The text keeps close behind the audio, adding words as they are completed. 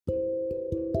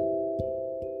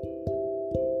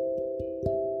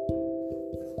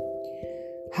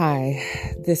Hi,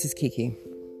 this is Kiki.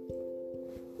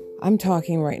 I'm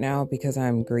talking right now because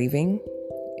I'm grieving,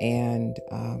 and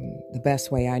the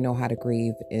best way I know how to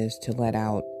grieve is to let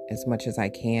out as much as I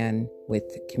can with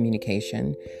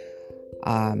communication.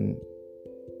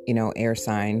 Air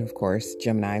sign, of course,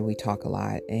 Gemini, we talk a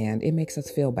lot, and it makes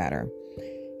us feel better.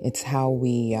 It's how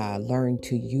we learn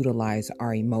to utilize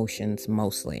our emotions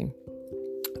mostly.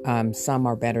 Some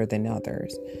are better than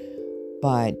others,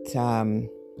 but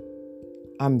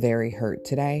I'm very hurt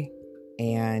today,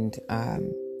 and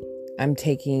I'm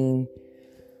taking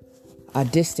a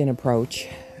distant approach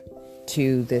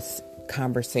to this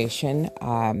conversation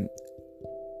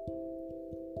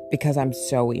because I'm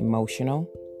so emotional.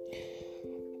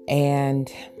 And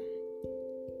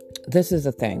this is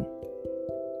the thing.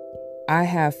 I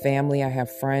have family, I have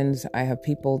friends, I have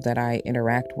people that I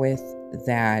interact with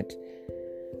that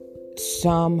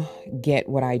some get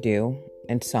what I do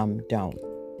and some don't.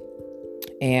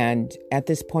 And at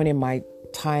this point in my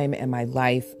time and my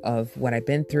life of what I've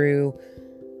been through,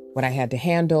 what I had to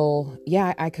handle,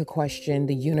 I could question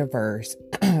the universe,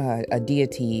 a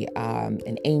deity,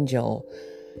 an angel,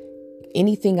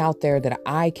 anything out there that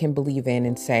I can believe in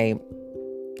and say,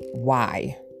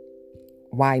 why?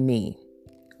 Why me?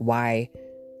 Why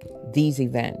these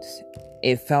events?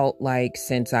 It felt like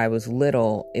since I was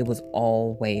little, it was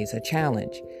always a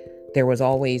challenge. There was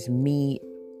always me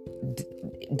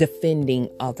defending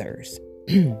others.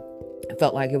 It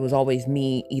felt like it was always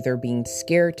me either being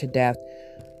scared to death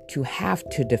to have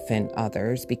to defend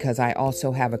others, because I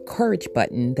also have a courage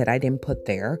button that I didn't put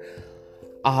there,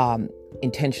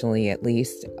 intentionally at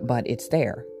least, but it's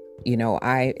there.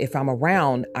 If I'm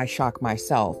around, I shock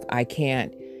myself. I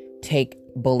can't take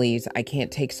bullies. I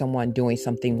can't take someone doing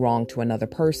something wrong to another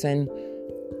person.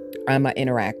 I'm going to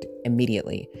interact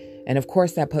immediately. And of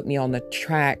course, that put me on the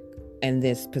track and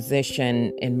this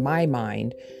position in my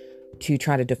mind to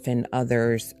try to defend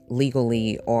others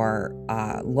legally or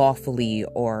lawfully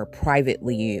or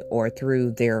privately or through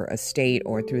their estate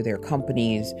or through their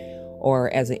companies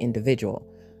or as an individual.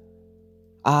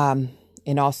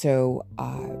 And also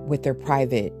with their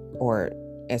private, or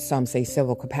as some say,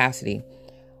 civil capacity.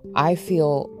 I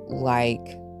feel like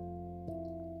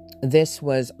this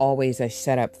was always a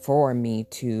setup for me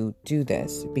to do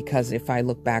this, because if I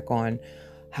look back on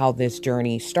how this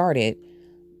journey started,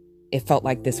 it felt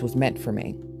like this was meant for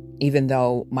me, even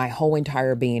though my whole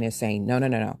entire being is saying,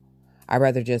 no. I'd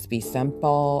rather just be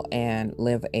simple and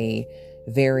live a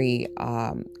very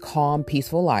calm,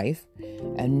 peaceful life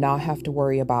and not have to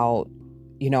worry about,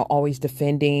 always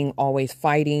defending, always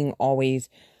fighting, always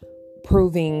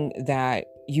proving that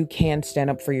you can stand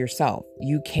up for yourself.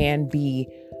 You can be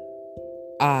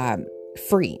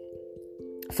free.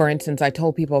 For instance, I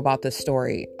told people about this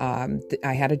story.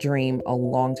 I had a dream a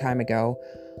long time ago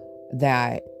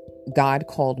that God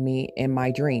called me in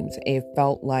my dreams. It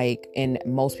felt like, and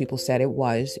most people said it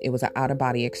was an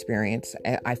out-of-body experience.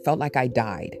 I felt like I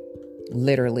died.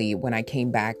 Literally, when I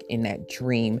came back in that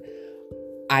dream,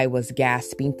 I was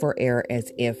gasping for air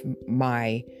as if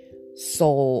my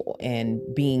soul and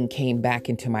being came back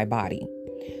into my body.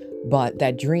 But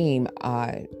that dream,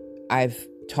 I've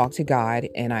talked to God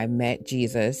and I met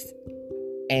Jesus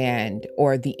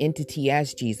or the entity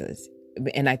as Jesus.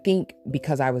 And I think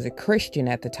because I was a Christian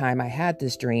at the time I had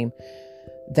this dream,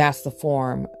 that's the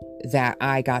form that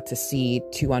I got to see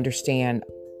to understand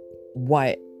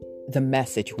what the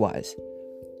message was.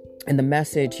 And the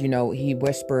message, he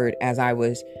whispered as I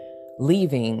was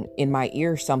leaving in my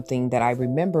ear something that I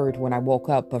remembered when I woke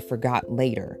up but forgot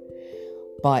later.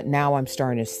 But now I'm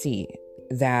starting to see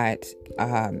that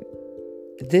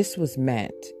this was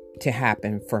meant to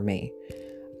happen for me.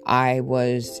 I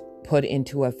was put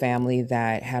into a family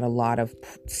that had a lot of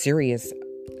serious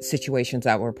situations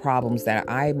that were problems that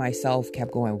I myself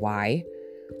kept going, why?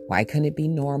 Why couldn't it be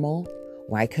normal?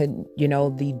 Why couldn't,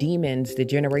 the demons, the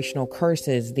generational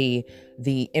curses,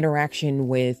 the interaction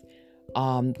with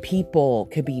people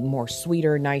could be more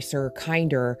sweeter, nicer,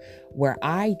 kinder, where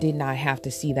I did not have to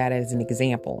see that as an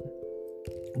example.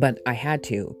 But I had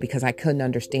to, because I couldn't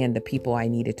understand the people I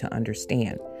needed to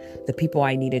understand, the people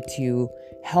I needed to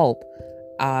help.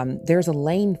 There's a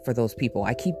lane for those people.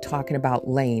 I keep talking about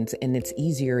lanes, and it's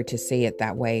easier to say it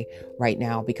that way right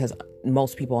now because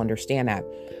most people understand that.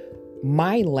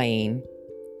 My lane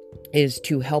is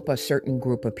to help a certain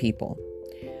group of people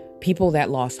that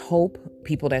lost hope,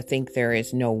 people that think there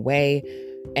is no way,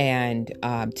 and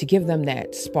to give them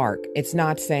that spark. It's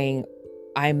not saying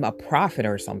I'm a prophet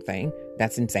or something.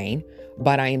 That's insane.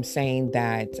 But I am saying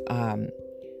that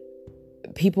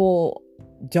people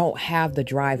don't have the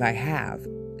drive I have.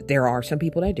 There are some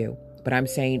people that do. But I'm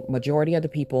saying majority of the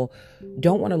people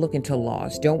don't want to look into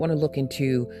laws, don't want to look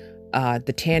into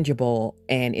the tangible,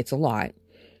 and it's a lot.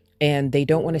 And they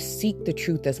don't want to seek the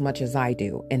truth as much as I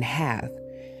do and have.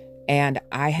 And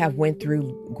I have went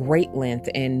through great length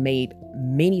and made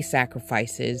many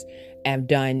sacrifices and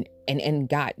done and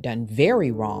got done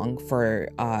very wrong for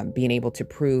being able to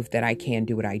prove that I can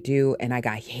do what I do. And I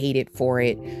got hated for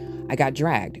it. I got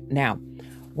dragged. Now,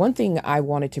 one thing I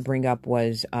wanted to bring up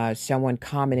was someone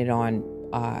commented on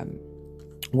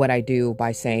what I do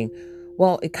by saying,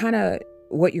 well, it kind of,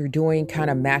 what you're doing kind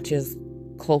of matches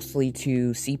closely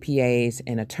to CPAs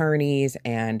and attorneys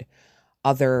and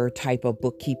other type of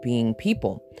bookkeeping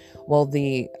people. Well,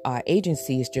 the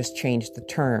agencies just changed the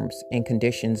terms and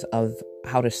conditions of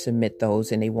how to submit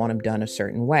those, and they want them done a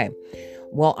certain way.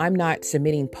 Well, I'm not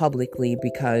submitting publicly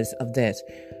because of this.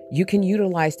 You can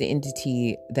utilize the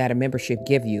entity that a membership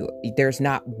give you. There's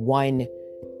not one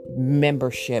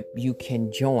membership you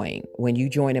can join. When you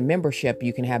join a membership,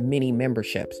 you can have many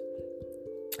memberships.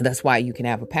 That's why you can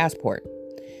have a passport.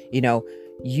 You know,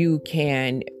 you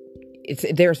can,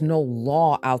 there's no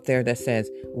law out there that says,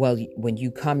 well, when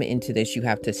you come into this, you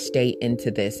have to stay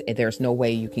into this. And there's no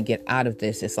way you can get out of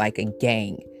this. It's like a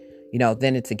gang, you know,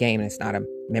 then it's a game and it's not a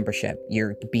membership.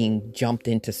 You're being jumped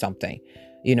into something,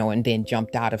 you know, and then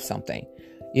jumped out of something,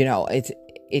 you know,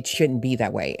 it shouldn't be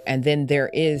that way. And then there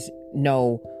is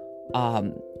no,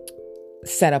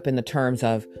 set up in the terms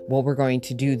of, well, we're going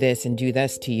to do this and do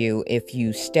this to you if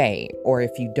you stay or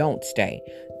if you don't stay.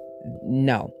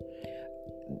 No.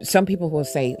 Some people will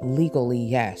say legally,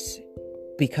 yes,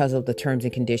 because of the terms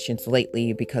and conditions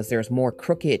lately, because there's more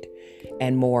crooked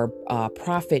and more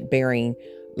profit bearing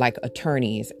like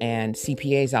attorneys and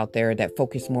CPAs out there that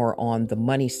focus more on the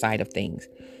money side of things.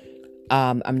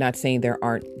 I'm not saying there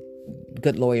aren't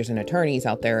good lawyers and attorneys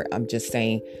out there. I'm just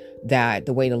saying that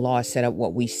the way the law is set up,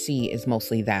 what we see is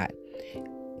mostly that.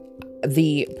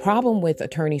 The problem with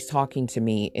attorneys talking to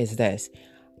me is this.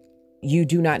 You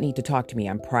do not need to talk to me.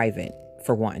 I'm private,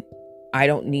 for one. I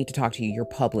don't need to talk to you. You're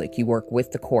public. You work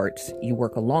with the courts. You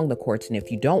work along the courts. And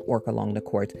if you don't work along the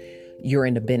courts, you're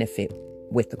in the benefit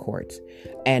with the courts.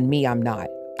 And me, I'm not.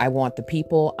 I want the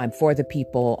people. I'm for the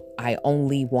people. I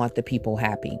only want the people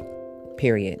happy,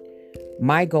 period.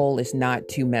 My goal is not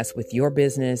to mess with your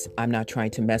business. I'm not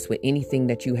trying to mess with anything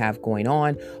that you have going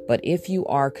on. But if you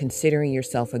are considering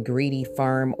yourself a greedy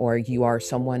firm, or you are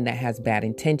someone that has bad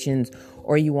intentions,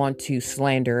 or you want to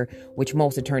slander, which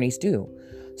most attorneys do.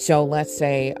 So let's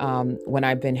say when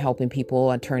I've been helping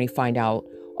people, attorney find out,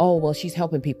 oh, well, she's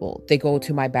helping people. They go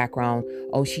to my background.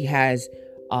 Oh, she has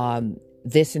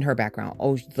this in her background.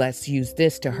 Oh, let's use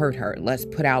this to hurt her. Let's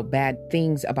put out bad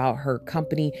things about her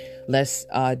company. Let's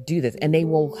do this. And they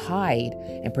will hide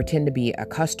and pretend to be a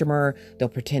customer. They'll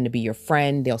pretend to be your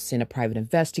friend. They'll send a private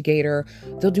investigator.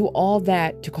 They'll do all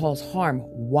that to cause harm.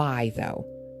 Why though?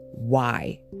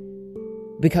 Why?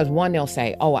 Because one, they'll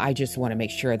say, oh, I just want to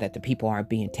make sure that the people aren't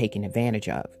being taken advantage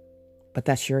of. But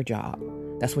that's your job.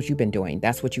 That's what you've been doing.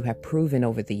 That's what you have proven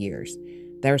over the years.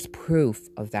 There's proof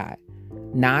of that.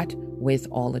 Not with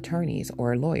all attorneys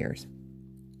or lawyers.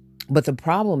 But the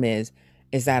problem is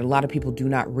that a lot of people do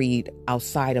not read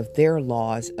outside of their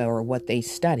laws or what they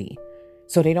study.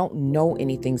 So they don't know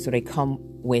anything, so they come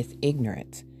with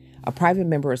ignorance. A private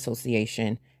member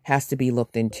association has to be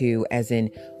looked into, as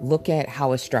in look at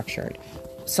how it's structured.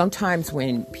 Sometimes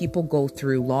when people go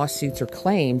through lawsuits or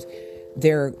claims,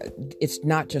 it's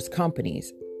not just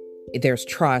companies. There's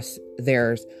trusts,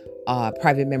 there's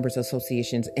private members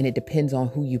associations, and it depends on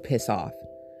who you piss off.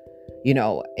 You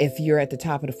know, if you're at the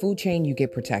top of the food chain, you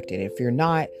get protected. If you're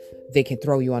not, they can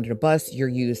throw you under the bus. You're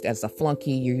used as a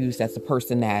flunky. You're used as the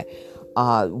person that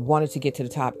wanted to get to the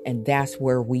top. And that's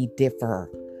where we differ.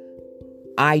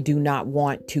 I do not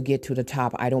want to get to the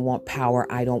top. I don't want power.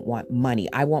 I don't want money.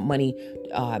 I want money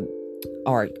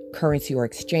or currency or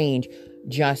exchange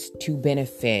just to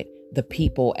benefit the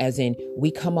people, as in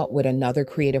we come up with another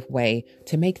creative way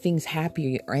to make things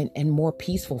happier and more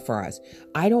peaceful for us.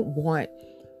 I don't want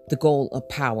the goal of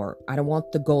power. I don't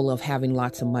want the goal of having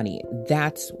lots of money.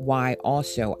 That's why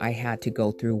also I had to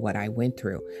go through what I went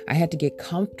through. I had to get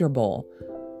comfortable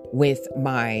with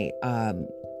my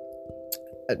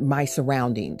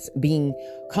surroundings, being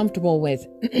comfortable with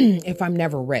if I'm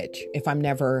never rich, if I'm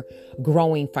never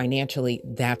growing financially,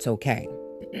 that's okay.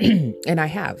 And I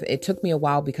have. It took me a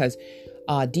while because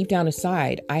deep down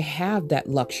inside, I have that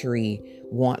luxury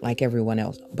want like everyone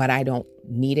else, but I don't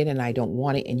need it and I don't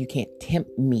want it. And you can't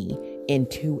tempt me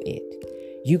into it.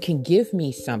 You can give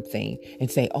me something and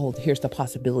say, oh, here's the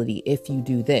possibility if you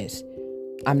do this.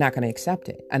 I'm not going to accept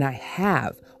it. And I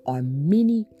have on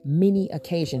many, many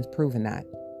occasions proven that.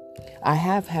 I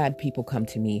have had people come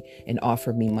to me and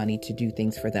offer me money to do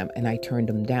things for them, and I turned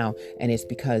them down. And it's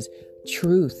because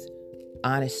truth,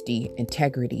 honesty,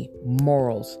 integrity,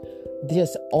 morals,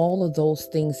 just all of those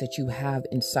things that you have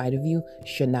inside of you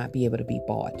should not be able to be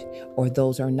bought, or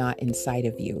those are not inside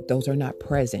of you. Those are not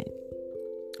present.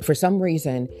 For some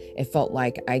reason, it felt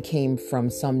like I came from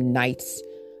some nights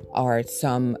or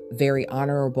some very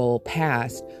honorable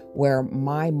past where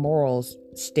my morals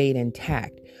stayed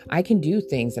intact. I can do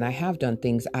things, and I have done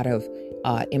things out of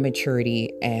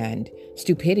immaturity and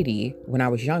stupidity when I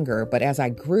was younger. But as I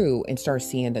grew and started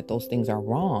seeing that those things are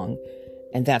wrong,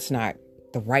 and that's not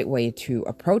the right way to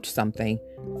approach something,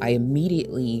 I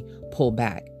immediately pulled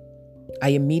back. I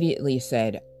immediately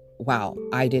said, wow,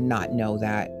 I did not know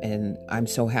that. And I'm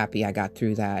so happy I got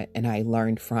through that and I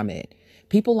learned from it.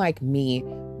 People like me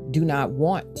do not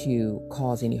want to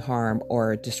cause any harm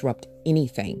or disrupt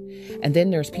anything. And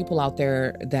then there's people out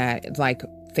there that, like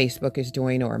Facebook is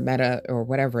doing, or Meta, or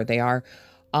whatever they are.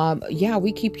 Yeah,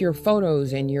 we keep your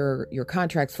photos and your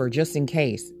contracts for just in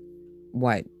case.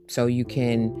 What? So you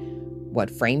can,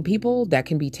 frame people? That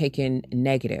can be taken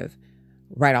negative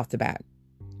right off the bat.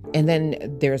 And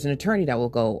then there's an attorney that will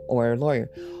go, or a lawyer.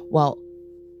 Well,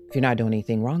 if you're not doing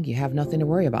anything wrong, you have nothing to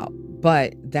worry about.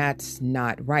 But that's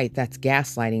not right. That's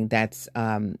gaslighting. That's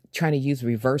trying to use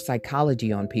reverse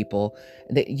psychology on people.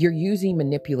 That you're using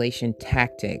manipulation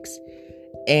tactics.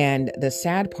 And the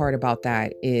sad part about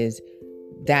that is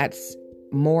that's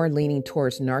more leaning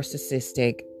towards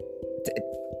narcissistic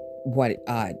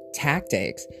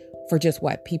tactics for just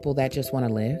people that just want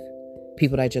to live,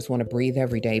 people that just want to breathe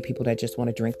every day, people that just want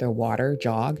to drink their water,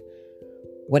 jog.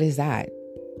 What is that?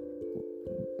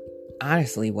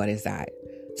 Honestly, what is that?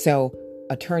 So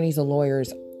attorneys and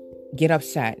lawyers get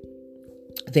upset.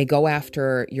 They go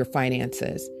after your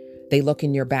finances. They look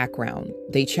in your background.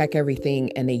 They check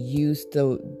everything, and they use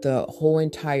the whole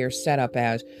entire setup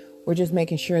as, we're just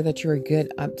making sure that you're a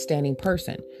good, upstanding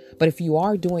person. But if you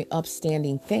are doing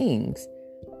upstanding things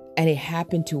and it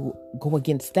happened to go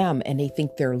against them and they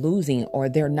think they're losing, or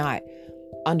they're not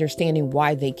understanding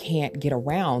why they can't get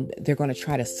around, they're going to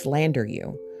try to slander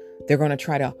you. They're going to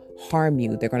try to harm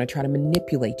you. They're going to try to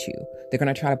manipulate you. They're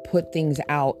going to try to put things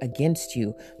out against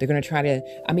you. They're going to try to,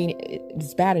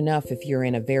 it's bad enough if you're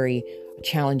in a very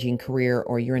challenging career,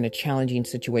 or you're in a challenging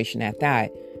situation at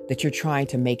that you're trying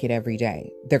to make it every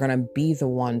day. They're going to be the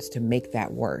ones to make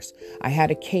that worse. I had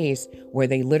a case where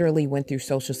they literally went through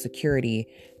Social Security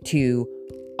to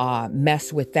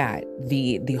mess with that.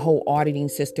 The whole auditing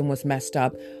system was messed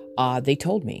up. They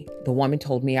told me, the woman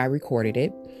told me, I recorded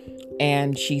it.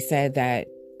 And she said that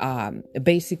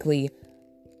basically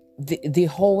the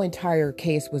whole entire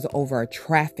case was over a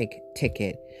traffic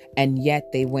ticket. And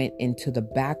yet they went into the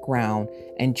background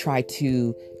and tried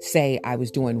to say I was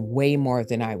doing way more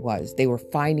than I was. They were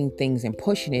finding things and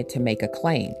pushing it to make a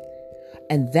claim.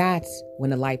 And that's when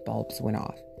the light bulbs went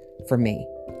off for me.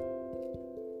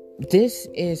 This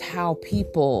is how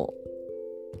people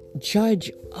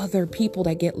judge other people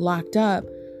that get locked up,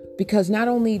 because not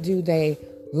only do they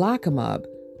lock them up,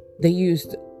 they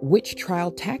used witch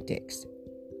trial tactics.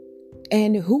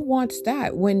 And who wants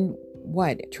that when,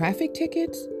 traffic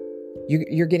tickets?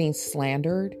 You're getting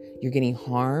slandered, you're getting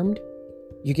harmed,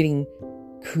 you're getting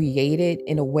created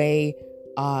in a way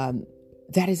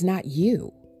that is not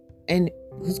you. And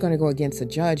who's going to go against a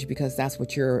judge, because that's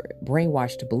what you're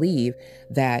brainwashed to believe,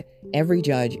 that every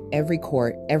judge, every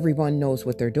court, everyone knows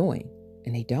what they're doing.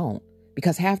 And they don't,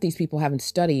 because half these people haven't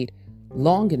studied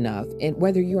long enough. And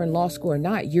whether you're in law school or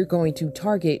not, you're going to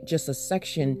target just a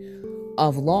section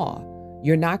of law.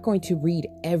 You're not going to read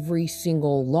every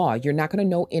single law. You're not going to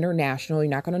know international. You're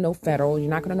not going to know federal.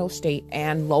 You're not going to know state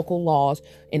and local laws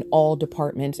in all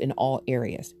departments, in all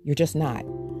areas. You're just not,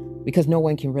 because no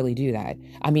one can really do that.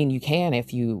 You can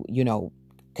if you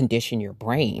condition your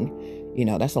brain.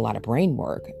 That's a lot of brain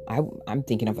work. I'm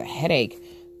thinking of a headache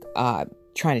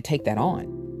trying to take that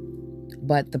on.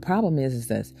 But the problem is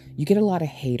this: you get a lot of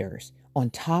haters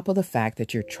on top of the fact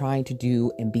that you're trying to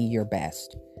do and be your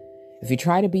best. If you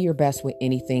try to be your best with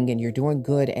anything and you're doing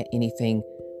good at anything,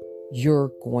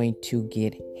 you're going to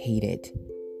get hated.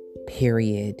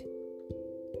 Period.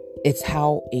 It's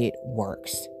how it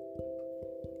works.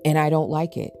 And I don't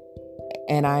like it.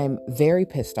 And I'm very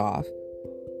pissed off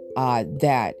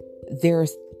that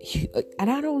there's,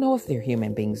 and I don't know if they're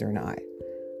human beings or not.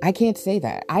 I can't say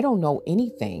that. I don't know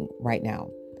anything right now.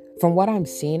 From what I'm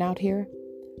seeing out here,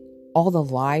 all the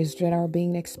lies that are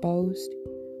being exposed,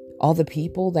 all the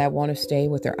people that want to stay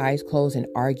with their eyes closed and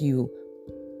argue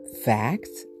facts.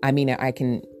 I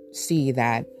can see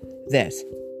that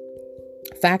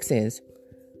facts is,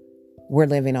 we're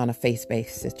living on a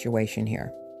faith-based situation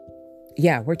here.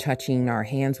 Yeah, we're touching our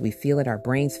hands. We feel it. Our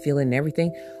brains feel it and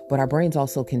everything. But our brains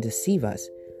also can deceive us.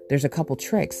 There's a couple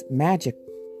tricks.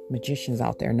 Magicians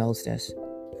out there knows this.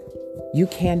 You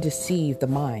can deceive the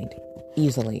mind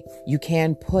easily. You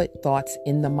can put thoughts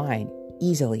in the mind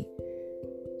easily.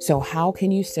 So how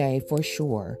can you say for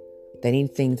sure that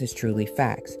anything is truly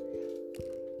facts?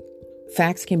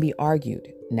 Facts can be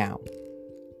argued now.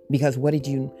 Because what did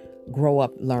you grow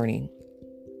up learning?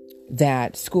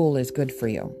 That school is good for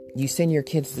you. You send your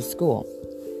kids to school.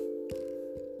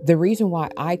 The reason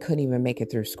why I couldn't even make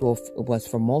it through school was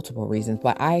for multiple reasons.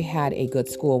 But I had a good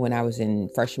school when I was in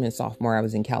freshman, sophomore. I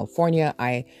was in California.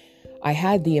 I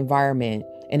had the environment,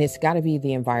 and it's got to be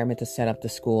the environment to set up the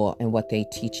school and what they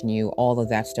teach you. All of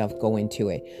that stuff go into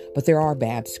it. But there are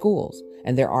bad schools,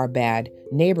 and there are bad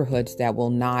neighborhoods that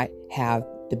will not have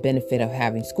the benefit of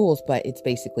having schools, but it's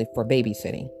basically for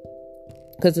babysitting.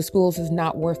 Because the schools is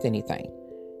not worth anything.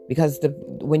 Because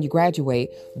when you graduate,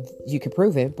 you can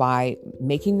prove it by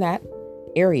making that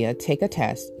area take a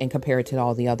test and compare it to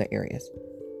all the other areas.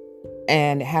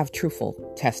 And have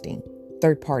truthful testing,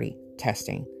 third-party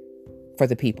testing for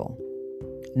the people.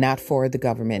 Not for the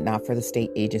government, not for the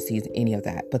state agencies, any of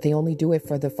that. But they only do it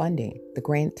for the funding, the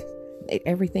grant,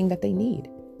 everything that they need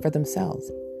for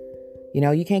themselves.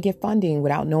 You can't get funding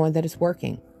without knowing that it's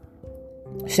working.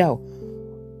 So,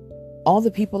 all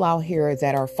the people out here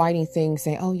that are fighting things,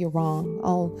 saying, oh, you're wrong.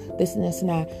 Oh, this and this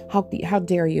and that. How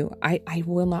dare you? I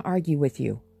will not argue with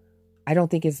you. I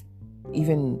don't think it's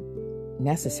even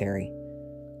necessary.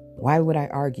 Why would I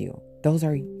argue? Those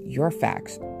are your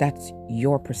facts. That's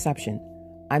your perception.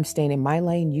 I'm staying in my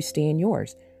lane. You stay in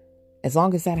yours. As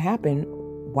long as that happened,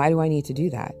 why do I need to do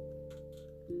that?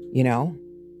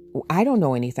 I don't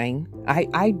know anything.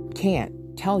 I can't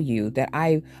tell you that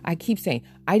I keep saying,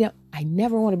 I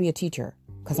never want to be a teacher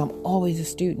because I'm always a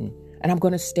student and I'm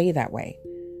going to stay that way.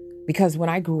 Because when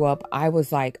I grew up, I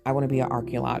was like, I want to be an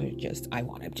archaeologist. I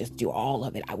want to just do all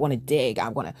of it. I want to dig. I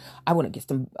want to get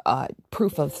some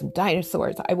proof of some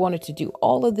dinosaurs. I wanted to do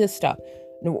all of this stuff.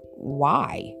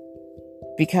 Why?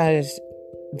 Because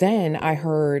then I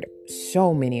heard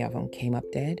so many of them came up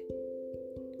dead.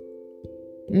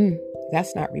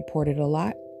 That's not reported a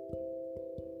lot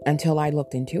until I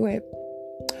looked into it.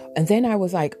 And then I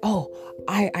was like, oh,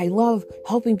 I love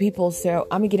helping people. So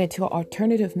I'm going to get into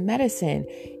alternative medicine.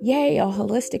 Yay, a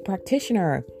holistic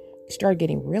practitioner. Started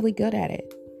getting really good at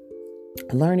it.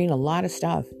 Learning a lot of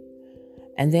stuff.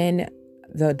 And then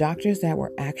the doctors that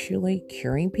were actually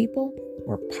curing people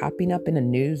were popping up in the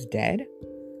news dead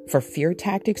for fear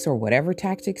tactics or whatever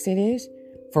tactics it is,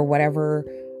 for whatever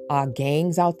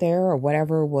gangs out there or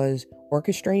whatever was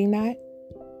orchestrating that.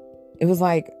 It was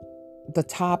like the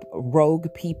top rogue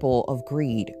people of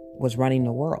greed was running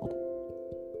the world,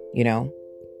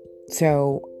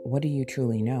 So what do you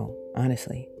truly know?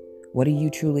 Honestly, what do you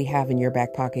truly have in your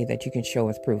back pocket that you can show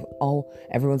as proof? Oh,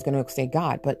 everyone's going to say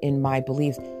God. But in my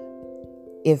beliefs,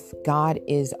 if God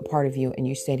is a part of you and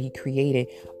you said he created,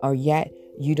 or yet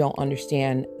you don't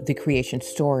understand the creation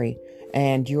story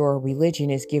and your religion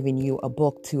is giving you a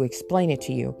book to explain it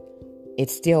to you,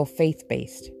 it's still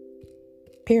faith-based.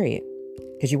 Period.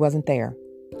 Because you wasn't there.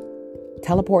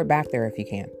 Teleport back there if you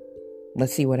can.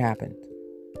 Let's see what happens.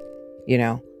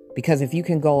 Because if you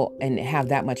can go and have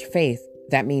that much faith,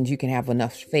 that means you can have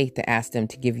enough faith to ask them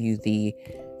to give you the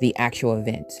actual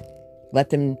event.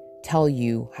 Let them tell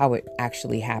you how it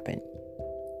actually happened.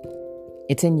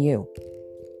 It's in you.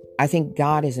 I think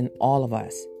God is in all of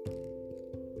us.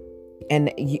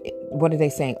 And what are they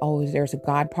saying? Oh, there's a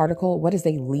God particle. What is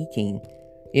they leaking?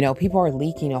 People are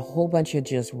leaking a whole bunch of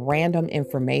just random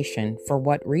information. For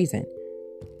what reason?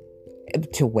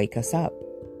 To wake us up.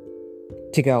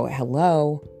 To go,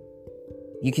 hello.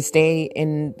 You can stay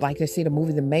in, like they say, the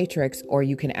movie The Matrix, or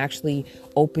you can actually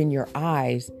open your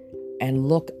eyes and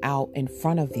look out in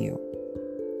front of you.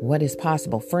 What is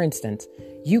possible? For instance,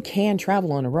 you can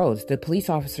travel on the roads. The police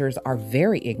officers are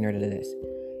very ignorant of this.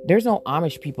 There's no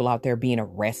Amish people out there being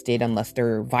arrested unless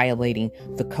they're violating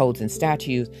the codes and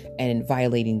statutes and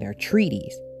violating their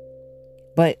treaties.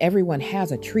 But everyone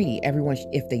has a treaty. Everyone,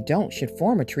 if they don't, should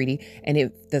form a treaty. And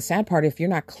if the sad part, if you're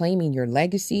not claiming your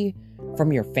legacy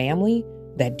from your family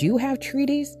that do have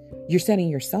treaties, you're setting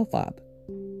yourself up,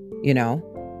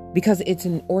 because it's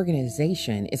an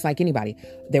organization. It's like anybody.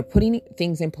 They're putting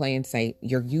things in play and say,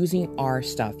 you're using our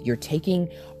stuff. You're taking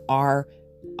our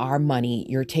money,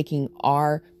 you're taking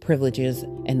our privileges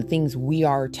and the things we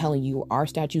are telling you, our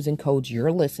statutes and codes,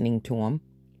 you're listening to them.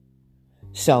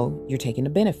 So you're taking the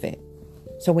benefit.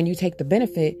 So when you take the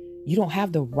benefit, you don't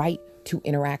have the right to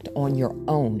interact on your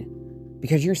own.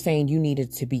 because you're saying you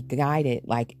needed to be guided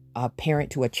like a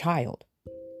parent to a child.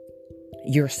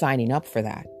 You're signing up for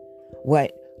that.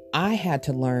 What I had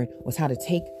to learn was how to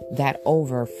take that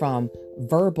over from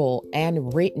verbal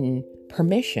and written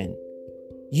permission.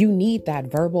 You need that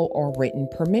verbal or written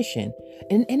permission.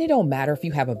 And it don't matter if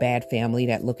you have a bad family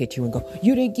that look at you and go,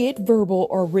 you didn't get verbal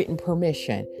or written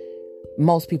permission.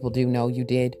 Most people do know you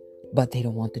did, but they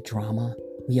don't want the drama.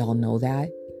 We all know that,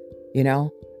 you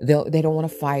know, they don't want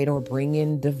to fight or bring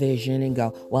in division and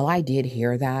go, well, I did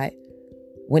hear that.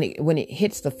 When it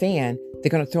hits the fan, they're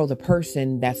going to throw the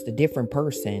person that's the different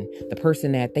person, the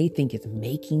person that they think is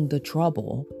making the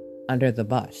trouble, under the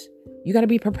bus. You got to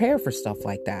be prepared for stuff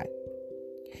like that.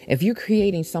 If you're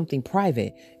creating something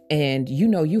private and you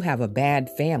know you have a bad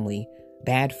family,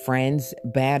 bad friends,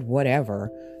 bad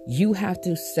whatever, you have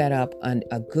to set up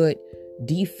a good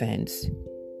defense,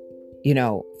 you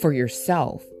know, for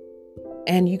yourself.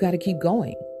 And you got to keep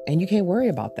going. And you can't worry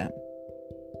about them.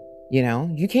 You know,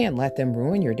 you can't let them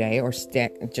ruin your day or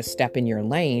just step in your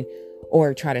lane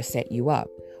or try to set you up.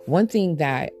 One thing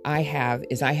that I have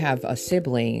is I have a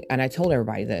sibling, and I told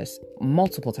everybody this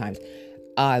multiple times,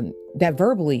 that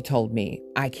verbally told me,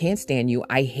 I can't stand you,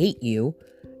 I hate you,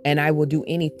 and I will do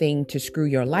anything to screw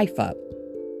your life up.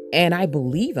 And I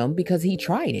believe him because he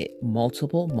tried it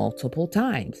multiple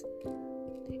times.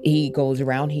 He goes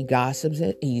around, he gossips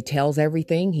it, he tells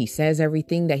everything, he says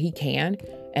everything that he can.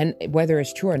 And whether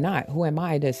it's true or not, who am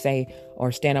I to say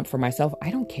or stand up for myself?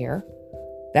 I don't care.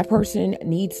 That person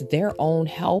needs their own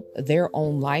help, their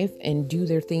own life, and do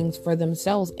their things for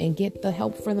themselves and get the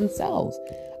help for themselves.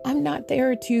 I'm not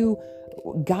there to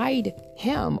guide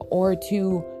him or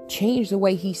to change the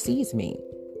way he sees me.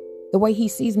 The way he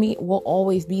sees me will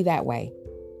always be that way.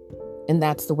 And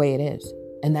that's the way it is.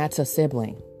 And that's a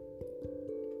sibling.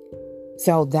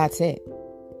 So that's it.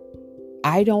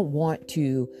 I don't want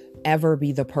to ever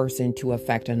be the person to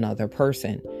affect another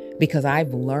person because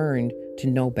I've learned to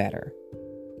know better.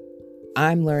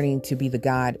 I'm learning to be the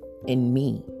God in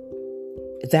me.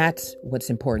 That's what's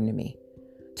important to me.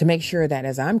 To make sure that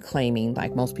as I'm claiming,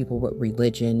 like most people with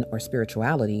religion or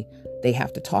spirituality, they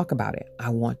have to talk about it. I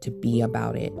want to be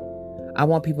about it. I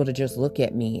want people to just look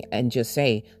at me and just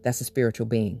say, that's a spiritual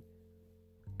being.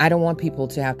 I don't want people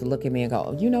to have to look at me and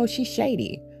go, you know, she's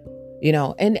shady. You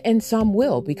know, and some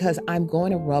will, because I'm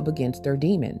going to rub against their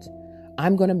demons.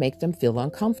 I'm going to make them feel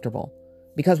uncomfortable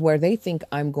because where they think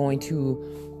I'm going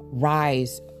to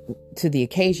rise to the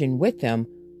occasion with them,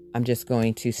 I'm just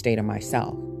going to stay to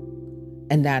myself.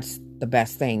 And that's the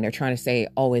best thing. They're trying to say,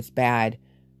 oh, it's bad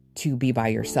to be by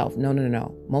yourself. No.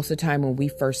 Most of the time when we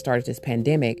first started this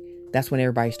pandemic, that's when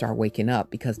everybody started waking up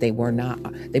because I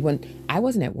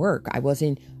wasn't at work. I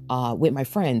wasn't with my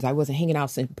friends. I wasn't hanging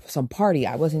out some party.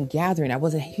 I wasn't gathering. I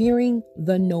wasn't hearing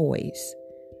the noise.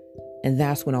 And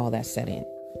that's when all that set in,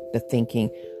 the thinking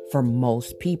for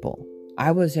most people.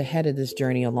 I was ahead of this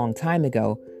journey a long time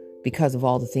ago because of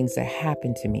all the things that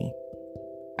happened to me.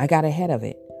 I got ahead of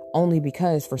it only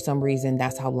because for some reason,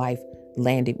 that's how life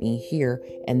landed me here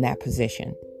in that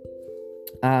position.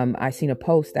 I seen a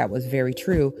post that was very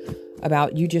true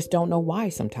about you just don't know why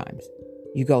sometimes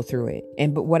you go through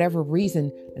it. But whatever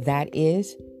reason that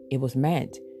is, it was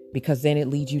meant because then it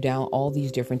leads you down all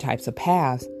these different types of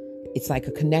paths. It's like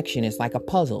a connection. It's like a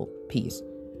puzzle piece.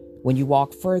 When you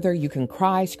walk further, you can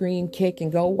cry, scream, kick,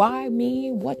 and go, why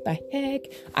me? What the heck?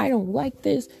 I don't like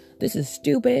this. This is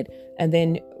stupid. And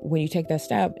then when you take that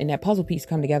step and that puzzle piece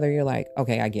come together, you're like,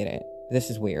 okay, I get it. This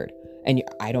is weird. And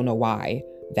I don't know why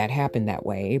that happened that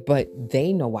way, but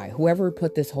they know why. Whoever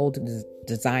put this whole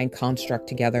design construct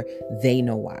together, they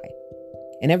know why.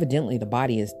 And evidently the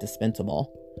body is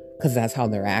dispensable because that's how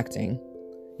they're acting.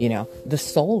 You know, the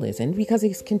soul isn't because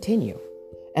it's continue.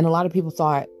 And a lot of people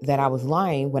thought that I was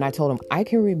lying when I told them I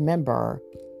can remember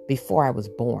before I was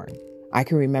born. I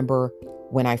can remember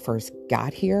when I first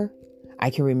got here. I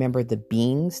can remember the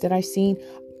beings that I seen.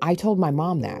 I told my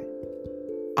mom that.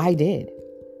 I did.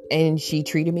 And she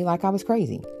treated me like I was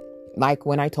crazy. Like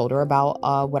when I told her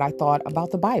about what I thought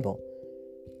about the Bible.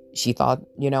 She thought,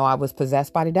 I was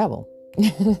possessed by the devil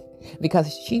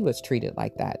because she was treated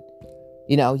like that.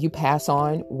 You pass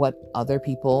on what other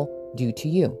people do to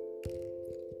you.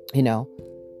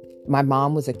 My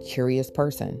mom was a curious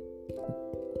person.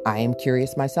 I am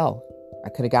curious myself. I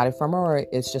could have got it from her, or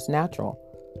it's just natural.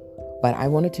 But I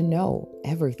wanted to know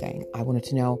everything. I wanted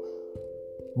to know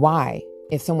why.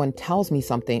 If someone tells me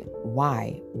something,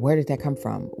 why? Where did that come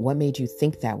from? What made you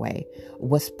think that way?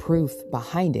 What's proof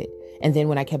behind it? And then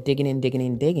when I kept digging,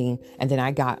 and then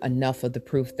I got enough of the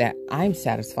proof that I'm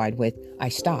satisfied with, I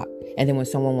stopped. And then when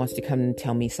someone wants to come and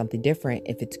tell me something different,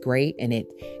 if it's great and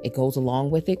it goes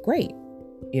along with it, great.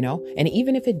 And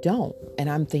even if it don't, and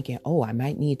I'm thinking, oh, I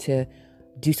might need to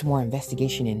do some more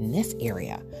investigation in this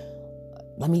area.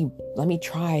 Let me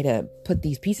try to put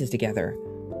these pieces together,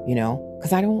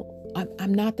 because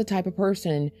I'm not the type of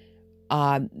person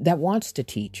that wants to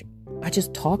teach. I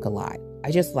just talk a lot.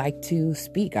 I just like to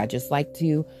speak. I just like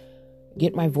to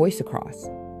get my voice across,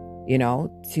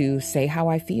 to say how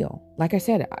I feel. Like I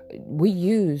said, we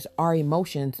use our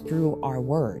emotions through our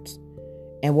words.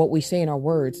 And what we say in our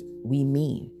words, we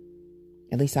mean.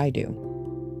 At least I do.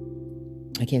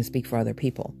 I can't speak for other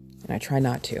people. And I try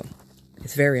not to.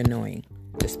 It's very annoying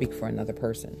to speak for another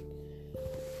person.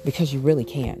 Because you really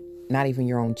can't. Not even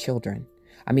your own children.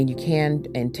 I mean, you can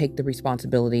and take the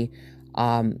responsibility.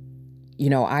 I'm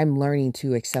learning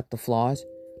to accept the flaws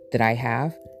that I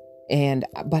have.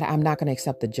 But I'm not going to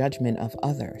accept the judgment of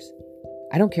others.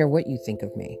 I don't care what you think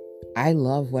of me. I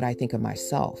love what I think of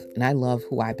myself, and I love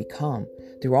who I become.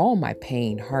 Through all my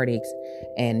pain, heartaches,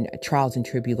 and trials and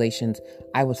tribulations,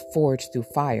 I was forged through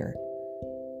fire,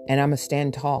 and I'm going to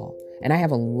stand tall. And I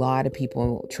have a lot of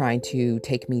people trying to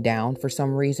take me down for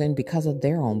some reason because of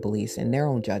their own beliefs and their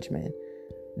own judgment.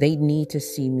 They need to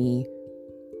see me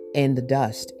in the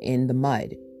dust, in the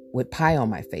mud, with pie on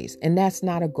my face. And that's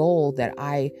not a goal that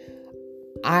I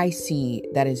see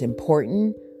that is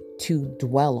important to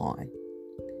dwell on.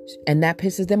 And that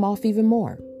pisses them off even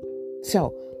more.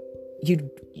 So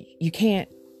you can't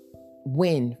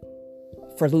win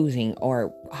for losing,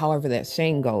 or however that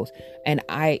saying goes. And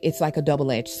it's like a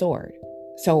double-edged sword.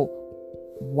 So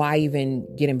why even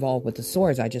get involved with the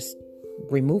swords? I just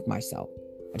remove myself.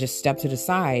 I just step to the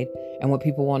side. And when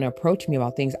people want to approach me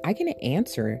about things, I can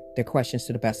answer their questions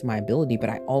to the best of my ability, but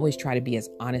I always try to be as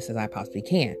honest as I possibly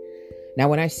can. Now,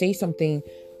 when I say something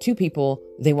to people,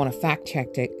 they want to fact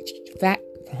check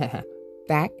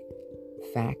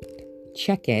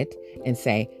it and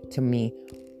say to me,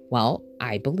 well,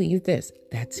 I believe this.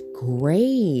 That's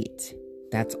great.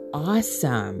 That's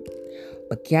awesome.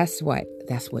 But guess what?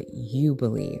 That's what you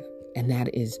believe. And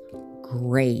that is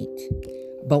great.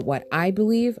 But what I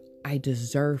believe, I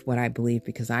deserve what I believe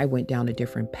because I went down a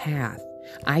different path.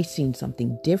 I seen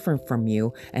something different from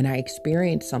you, and I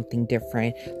experienced something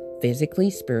different physically,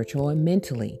 spiritual, and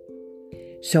mentally.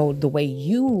 So the way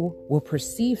you will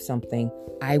perceive something,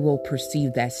 I will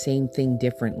perceive that same thing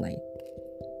differently.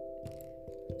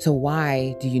 So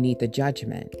why do you need the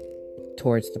judgment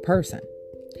towards the person?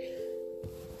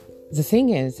 The thing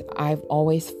is, I've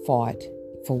always fought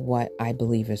for what I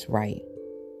believe is right.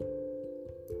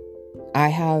 I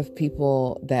have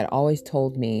people that always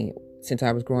told me since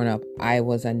I was growing up, I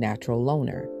was a natural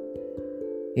loner,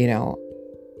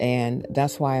 and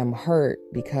that's why I'm hurt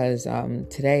because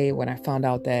today when I found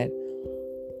out that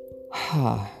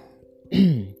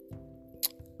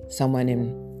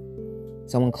someone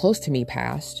close to me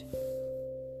passed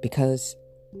because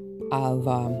of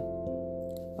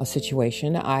a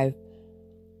situation,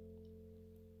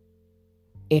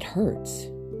 it hurts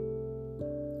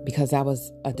because that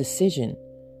was a decision,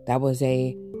 that was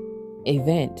a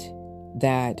event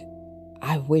that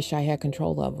I wish I had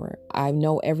control over. I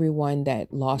know everyone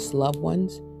that lost loved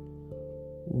ones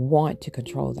want to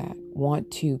control that,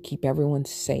 want to keep everyone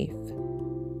safe.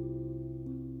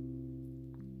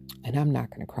 And I'm not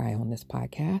going to cry on this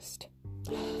podcast.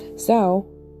 So,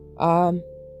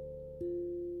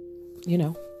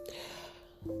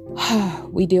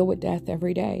 we deal with death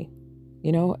every day.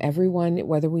 Everyone,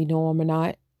 whether we know them or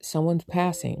not, someone's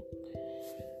passing.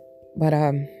 But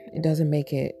it doesn't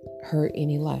make it hurt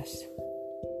any less.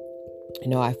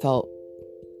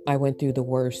 I went through the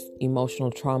worst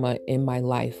emotional trauma in my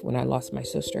life when I lost my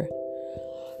sister.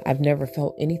 I've never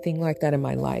felt anything like that in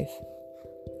my life.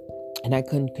 And I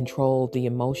couldn't control the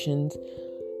emotions,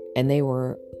 and they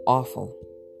were awful.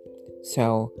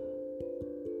 So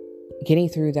getting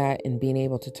through that and being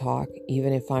able to talk,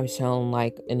 even if I'm sounding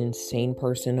like an insane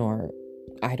person or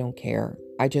I don't care.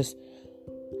 I'm just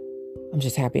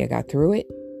happy I got through it.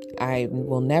 I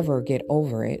will never get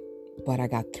over it, but I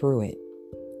got through it.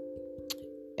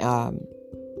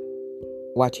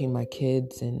 Watching my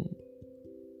kids and,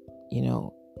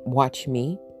 watch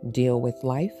me deal with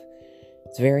life.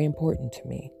 It's very important to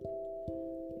me.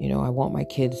 I want my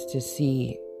kids to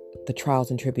see the trials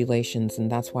and tribulations,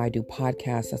 and that's why I do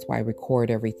podcasts. That's why I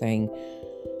record everything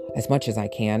as much as I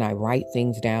can. I write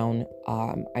things down.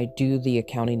 I do the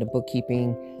accounting, the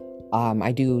bookkeeping.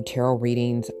 I do tarot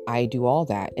readings. I do all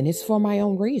that. And it's for my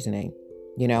own reasoning.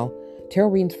 Tarot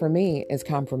readings for me is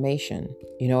confirmation,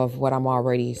 of what I'm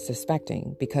already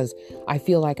suspecting, because I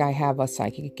feel like I have a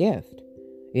psychic gift.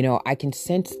 I can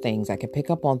sense things. I can pick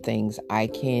up on things. I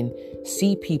can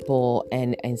see people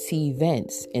and see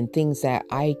events and things that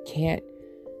I can't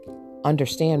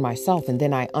understand myself. And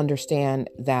then I understand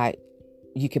that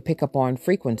you can pick up on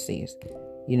frequencies,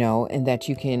 and that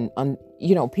you can,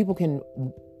 people can,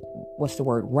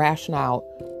 ration out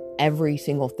every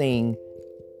single thing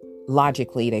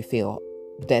logically they feel,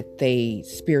 that they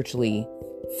spiritually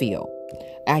feel.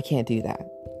 I can't do that.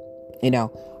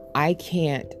 I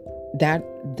can't,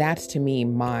 that's to me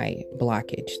my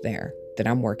blockage there that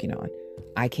I'm working on.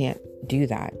 I can't do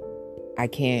that. I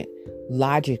can't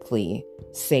logically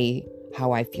say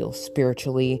how I feel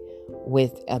spiritually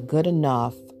with a good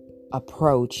enough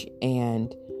approach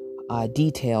and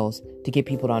details to get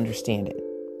people to understand it.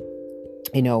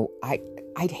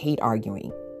 I'd hate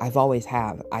arguing. I've always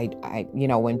have.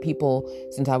 When people,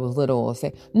 since I was little, will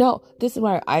say, no, this is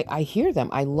where I hear them.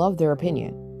 I love their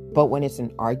opinion. But when it's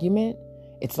an argument,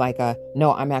 it's like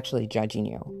no, I'm actually judging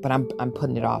you, but I'm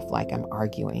putting it off like I'm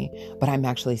arguing, but I'm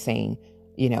actually saying,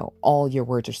 all your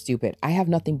words are stupid. I have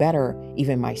nothing better,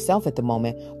 even myself at the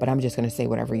moment, but I'm just going to say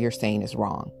whatever you're saying is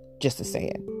wrong, just to say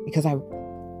it, because I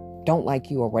don't like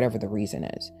you or whatever the reason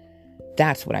is.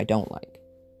 That's what I don't like.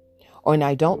 And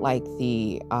I don't like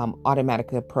the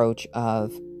automatic approach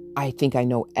of, I think I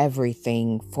know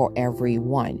everything for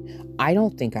everyone. I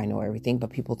don't think I know everything,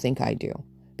 but people think I do.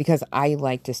 Because I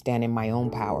like to stand in my own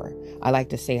power. I like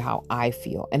to say how I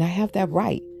feel. And I have that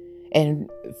right. And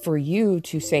for you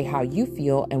to say how you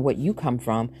feel and what you come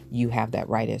from, you have that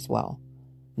right as well.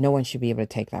 No one should be able to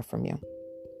take that from you.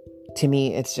 To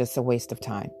me, it's just a waste of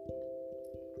time.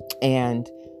 And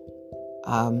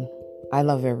I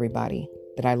love everybody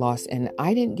that I lost. And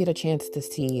I didn't get a chance to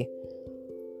see,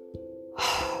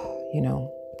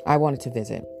 I wanted to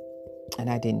visit.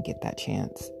 And I didn't get that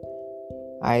chance.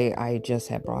 I just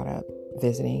had brought up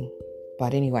visiting.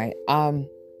 But anyway,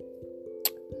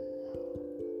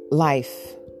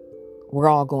 life, we're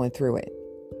all going through it.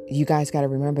 You guys got to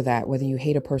remember that, whether you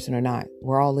hate a person or not.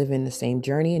 We're all living the same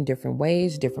journey in different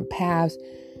ways, different paths,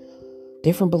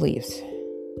 different beliefs.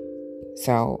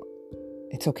 So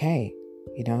it's okay.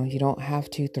 You don't have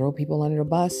to throw people under the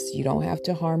bus. You don't have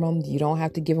to harm them. You don't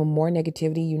have to give them more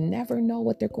negativity. You never know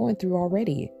what they're going through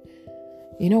already.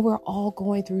 We're all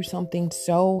going through something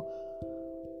so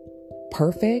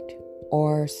perfect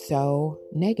or so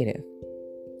negative.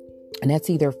 And that's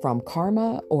either from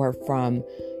karma or from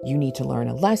you need to learn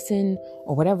a lesson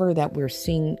or whatever that we're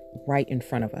seeing right in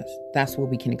front of us. That's what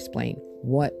we can explain.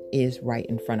 What is right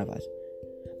in front of us.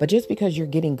 But just because you're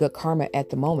getting good karma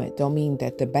at the moment, don't mean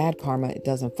that the bad karma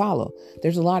doesn't follow.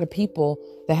 There's a lot of people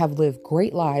that have lived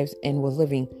great lives and was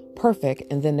living perfect.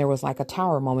 And then there was like a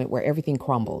tower moment where everything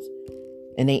crumbles.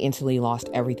 And they instantly lost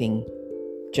everything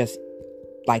just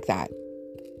like that.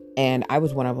 And I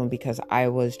was one of them because I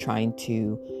was trying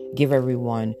to give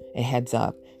everyone a heads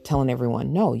up, telling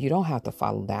everyone, no, you don't have to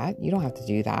follow that. You don't have to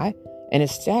do that. And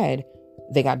instead,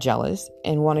 they got jealous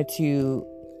and wanted to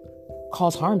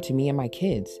cause harm to me and my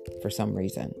kids for some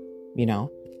reason,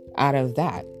 out of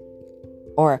that.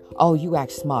 Or, oh, you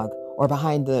act smug. Or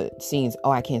behind the scenes,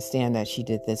 oh, I can't stand that she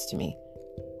did this to me.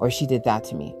 Or she did that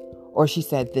to me. Or she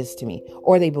said this to me.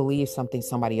 Or they believe something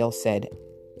somebody else said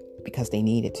because they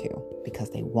needed to,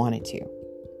 because they wanted to,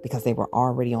 because they were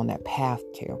already on that path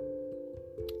to.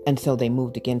 And so they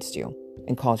moved against you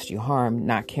and caused you harm,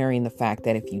 not caring the fact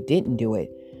that if you didn't do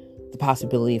it, the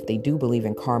possibility if they do believe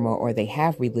in karma or they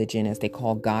have religion, as they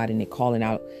call God, and they're calling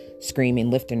out, screaming,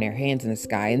 lifting their hands in the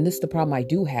sky. And this is the problem I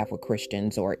do have with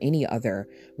Christians or any other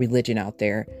religion out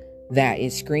there that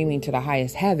is screaming to the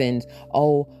highest heavens,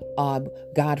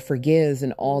 God forgives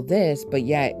and all this. But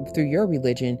yet through your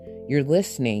religion, you're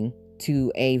listening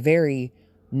to a very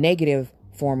negative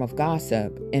form of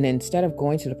gossip. And instead of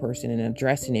going to the person and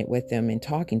addressing it with them and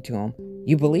talking to them,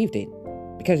 you believed it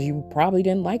because you probably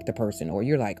didn't like the person. Or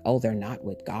you're like, oh, they're not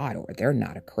with God, or they're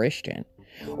not a Christian,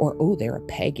 or, oh, they're a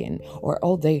pagan, or,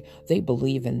 oh, they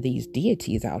believe in these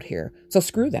deities out here. So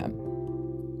screw them.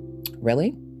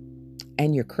 Really?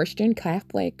 And you're Christian,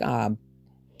 Catholic,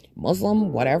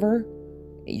 Muslim, whatever,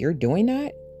 you're doing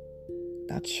that?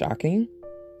 That's shocking.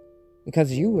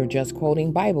 Because you were just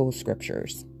quoting Bible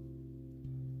scriptures.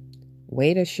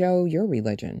 Way to show your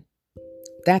religion.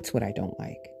 That's what I don't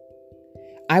like.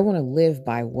 I want to live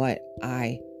by what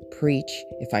I preach.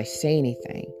 If I say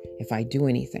anything, if I do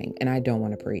anything, and I don't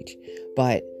want to preach,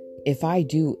 but if I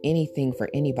do anything for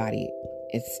anybody,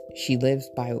 she lives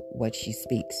by what she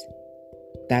speaks.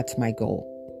 That's my goal.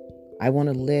 I want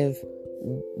to live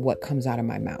what comes out of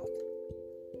my mouth.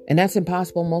 And that's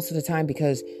impossible most of the time,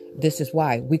 because this is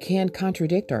why we can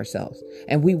contradict ourselves,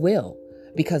 and we will,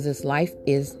 because this life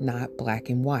is not black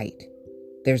and white.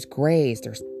 There's grays,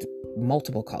 there's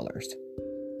multiple colors.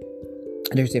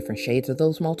 There's different shades of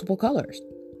those multiple colors.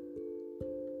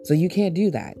 So you can't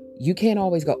do that. You can't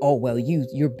always go, oh, well,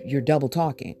 you're double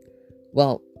talking.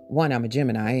 Well, one, I'm a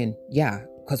Gemini, and yeah,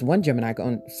 because one Gemini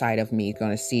side of me is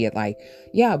going to see it like,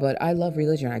 yeah, but I love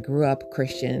religion. I grew up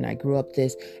Christian, and I grew up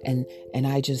this, and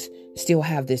I just still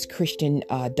have this Christian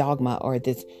dogma or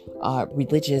this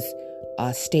religious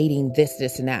stating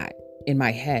this, and that in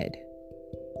my head.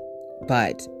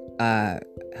 But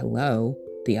hello,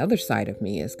 the other side of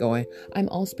me is going, I'm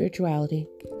all spirituality.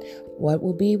 What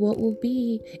will be,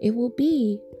 it will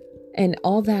be. And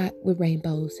all that with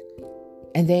rainbows.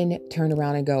 And then turn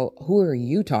around and go, who are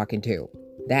you talking to?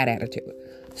 That attitude.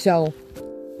 So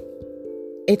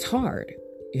it's hard,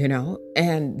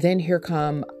 And then here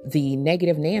come the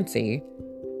negative Nancy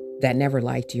that never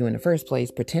liked you in the first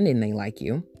place, pretending they like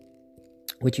you,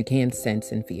 which you can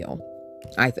sense and feel.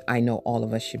 I know all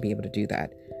of us should be able to do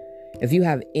that. If you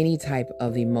have any type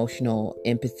of emotional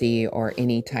empathy or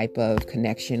any type of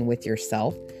connection with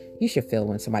yourself, you should feel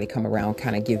when somebody come around,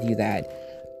 kind of give you that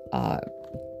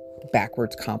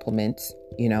backwards compliments,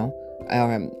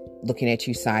 looking at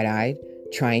you side-eyed,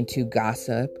 trying to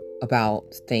gossip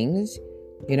about things,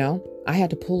 I had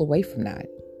to pull away from that.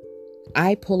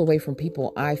 I pull away from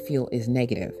people I feel is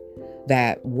negative,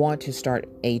 that want to start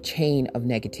a chain of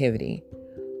negativity.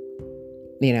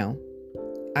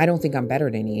 I don't think I'm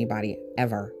better than anybody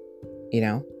ever,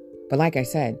 but like I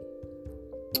said,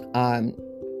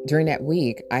 during that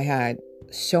week, I had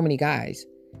so many guys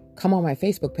come on my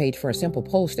Facebook page for a simple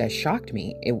post that shocked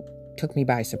me. It took me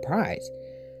by surprise.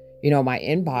 My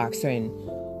inbox and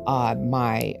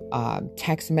my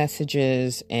text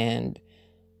messages, and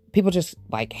people just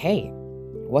like, hey,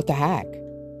 what the heck?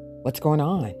 What's going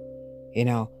on?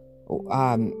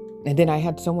 And then I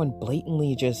had someone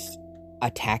blatantly just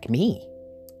attack me.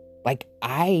 Like,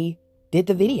 I did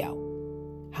the video.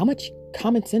 How much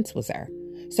common sense was there?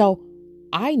 So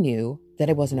I knew that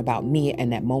it wasn't about me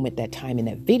and that moment, that time in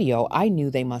that video. I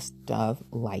knew they must have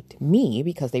liked me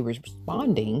because they were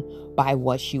responding by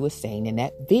what she was saying in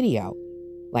that video.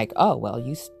 Like, oh, well,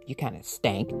 you kind of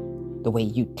stank the way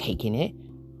you taking it.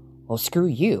 Well, screw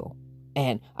you.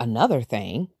 And another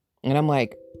thing, and I'm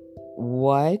like,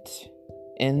 what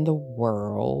in the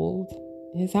world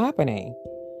is happening?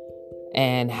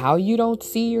 And how you don't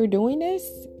see you're doing this,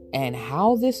 and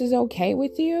how this is okay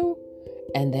with you,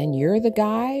 and then you're the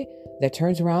guy that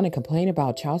turns around and complain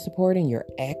about child support and your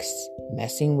ex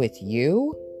messing with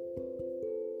you?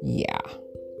 Yeah,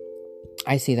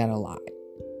 I see that a lot.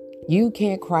 You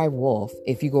can't cry wolf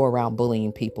if you go around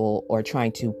bullying people or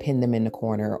trying to pin them in the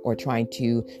corner or trying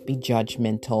to be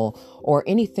judgmental or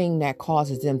anything that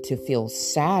causes them to feel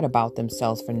sad about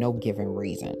themselves for no given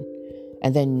reason.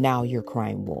 And then now you're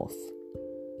crying wolf.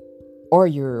 Or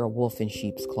you're a wolf in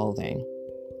sheep's clothing.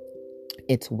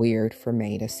 It's weird for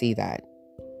me to see that.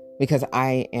 Because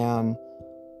I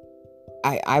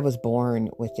was born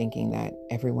with thinking that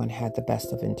everyone had the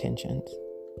best of intentions.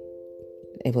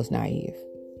 It was naive.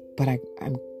 But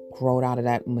I'm growed out of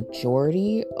that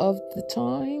majority of the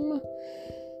time.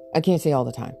 I can't say all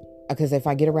the time. Because if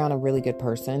I get around a really good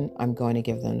person, I'm going to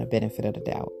give them the benefit of the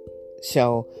doubt.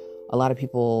 So a lot of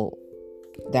people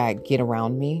that get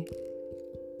around me,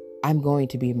 I'm going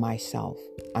to be myself.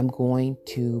 I'm going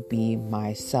to be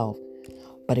myself.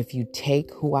 But if you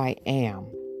take who I am,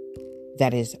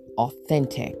 that is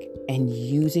authentic, and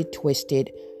use it, twist it,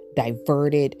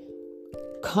 divert it,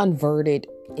 convert it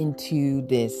into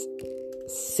this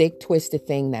sick, twisted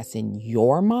thing that's in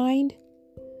your mind,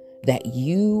 that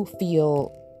you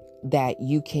feel that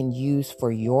you can use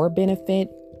for your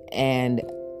benefit and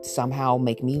somehow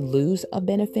make me lose a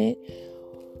benefit,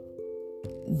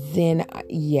 then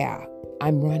yeah,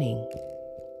 I'm running.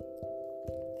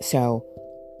 So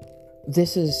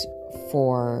this is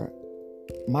for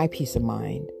my peace of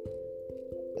mind.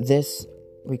 This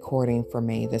recording for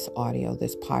me, this audio,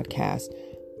 this podcast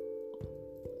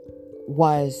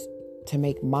was to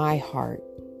make my heart,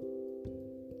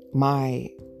 my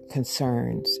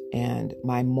concerns and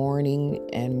my mourning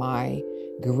and my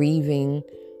grieving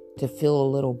to feel a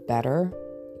little better,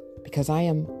 because I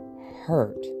am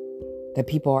hurt that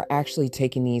people are actually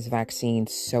taking these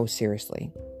vaccines so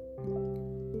seriously.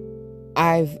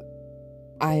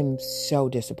 I'm so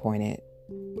disappointed.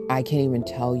 I can't even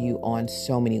tell you on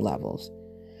so many levels.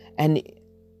 And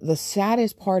the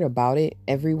saddest part about it,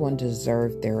 everyone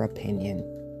deserves their opinion.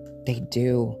 They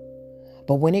do.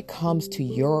 But when it comes to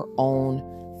your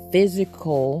own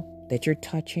physical that you're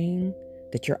touching,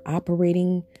 that you're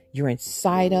operating, you're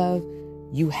inside of,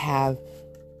 you have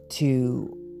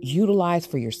to utilize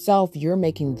for yourself, you're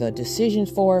making the decisions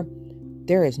for,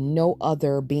 there is no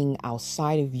other being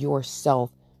outside of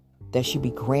yourself that should be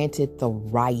granted the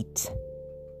right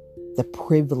the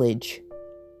privilege,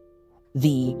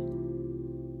 the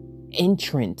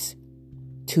entrance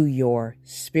to your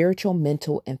spiritual,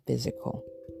 mental, and physical.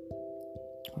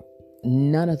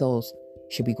 None of those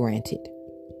should be granted.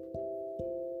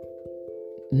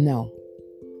 No,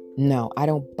 I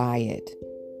don't buy it.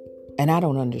 And I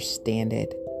don't understand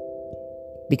it.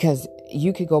 Because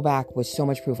you could go back with so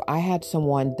much proof. I had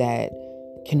someone that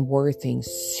can word things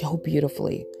so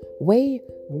beautifully. Way,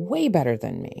 way better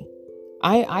than me.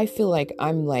 I feel like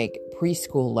I'm like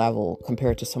preschool level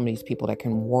compared to some of these people that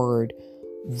can word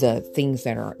the things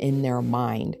that are in their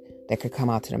mind that could come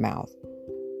out to the mouth.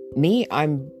 Me,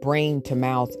 I'm brain to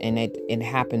mouth, and it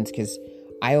happens because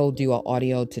I'll do an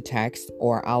audio to text,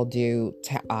 or I'll do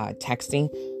texting.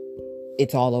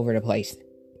 It's all over the place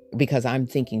because I'm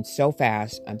thinking so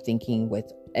fast. I'm thinking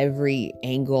with every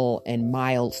angle and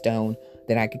milestone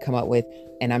that I could come up with,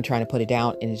 and I'm trying to put it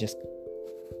down, and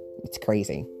it's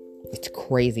crazy. It's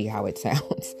crazy how it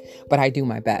sounds, but I do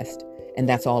my best, and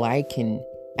that's all I can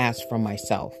ask from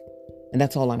myself, and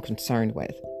that's all I'm concerned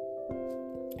with.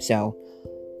 So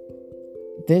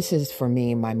this is for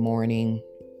me my mourning,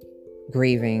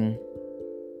 grieving,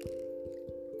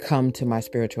 come to my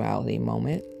spirituality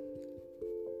moment.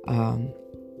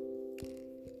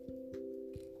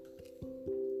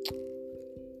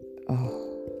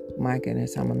 Oh my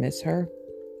goodness, I'm gonna miss her.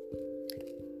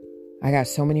 I got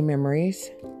so many memories,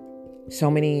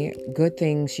 so many good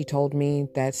things she told me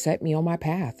that set me on my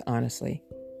path, honestly.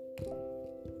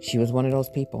 She was one of those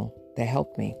people that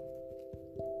helped me.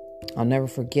 I'll never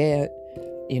forget,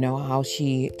 how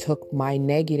she took my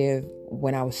negative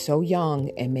when I was so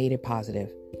young and made it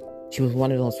positive. She was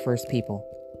one of those first people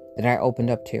that I opened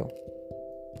up to,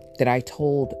 that I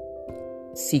told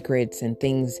secrets and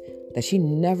things that she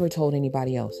never told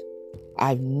anybody else.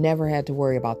 I've never had to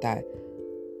worry about that.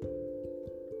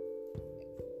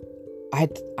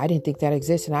 I didn't think that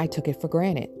existed, and I took it for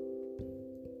granted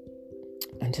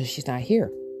until she's not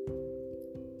here.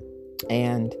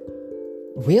 And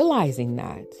realizing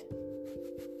that,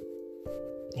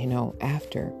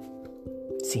 after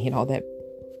seeing all that,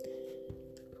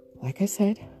 like I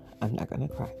said, I'm not going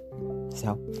to cry.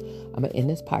 So I'm going to end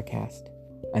this podcast.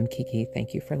 I'm Kiki.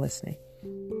 Thank you for listening.